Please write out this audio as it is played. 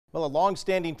Well, a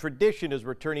long-standing tradition is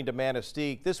returning to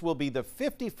Manistique. This will be the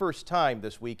 51st time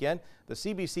this weekend. The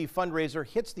CBC fundraiser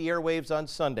hits the airwaves on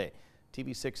Sunday.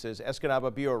 TV6's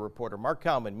Escanaba Bureau reporter Mark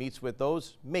Kalman meets with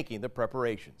those making the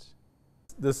preparations.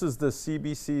 This is the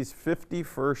CBC's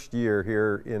 51st year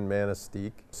here in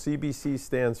Manistique. CBC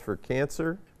stands for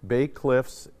Cancer, Bay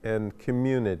Cliffs, and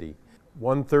Community.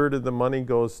 1/3 of the money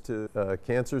goes to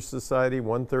Cancer Society,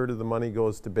 1/3 of the money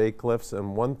goes to Bay Cliffs,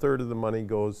 and 1/3 of the money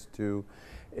goes to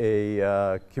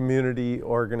a community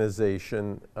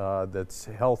organization that's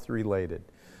health related.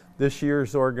 This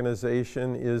year's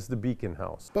organization is the Beacon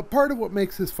House. But part of what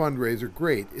makes this fundraiser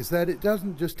great is that it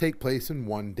doesn't just take place in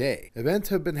one day. Events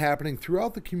have been happening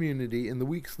throughout the community in the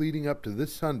weeks leading up to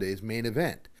this Sunday's main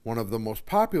event. One of the most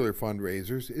popular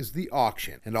fundraisers is the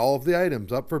auction, and all of the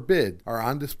items up for bid are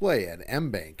on display at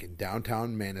M-Bank in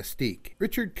downtown Manistique.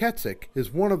 Richard Ketzik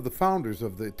is one of the founders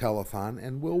of the telethon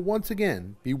and will once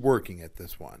again be working at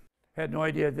this one. Had no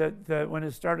idea that when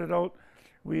it started out,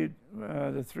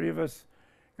 the three of us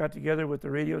got together with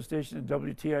the radio station at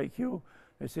WTIQ.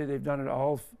 They say they've done it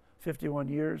all 51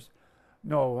 years.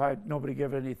 No, nobody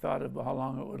gave any thought of how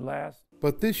long it would last.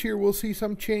 But this year we'll see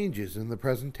some changes in the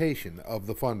presentation of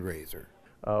the fundraiser.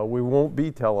 We won't be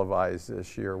televised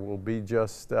this year. We'll be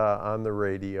just on the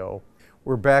radio.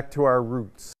 We're back to our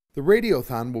roots. The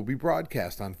Radiothon will be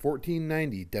broadcast on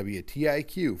 1490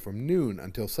 WTIQ from noon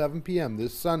until 7 p.m.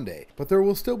 this Sunday, but there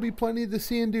will still be plenty to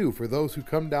see and do for those who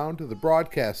come down to the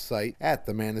broadcast site at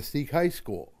the Manistique High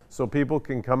School. So people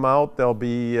can come out. There'll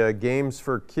be games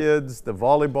for kids. The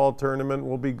volleyball tournament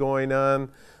will be going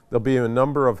on. There'll be a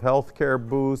number of healthcare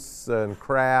booths and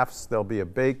crafts. There'll be a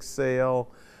bake sale.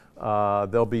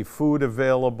 There'll be food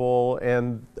available,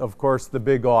 and of course the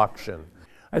big auction.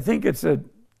 I think it's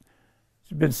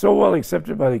been so well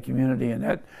accepted by the community,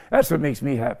 and that's what makes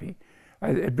me happy.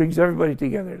 It brings everybody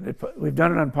together. We've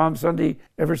done it on Palm Sunday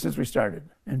ever since we started,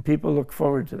 and people look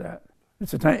forward to that.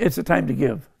 It's a time to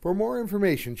give. For more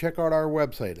information, check out our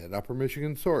website at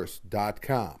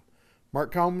uppermichigansource.com.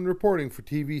 Mark Kalman reporting for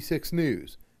TV6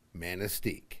 News,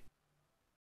 Manistique.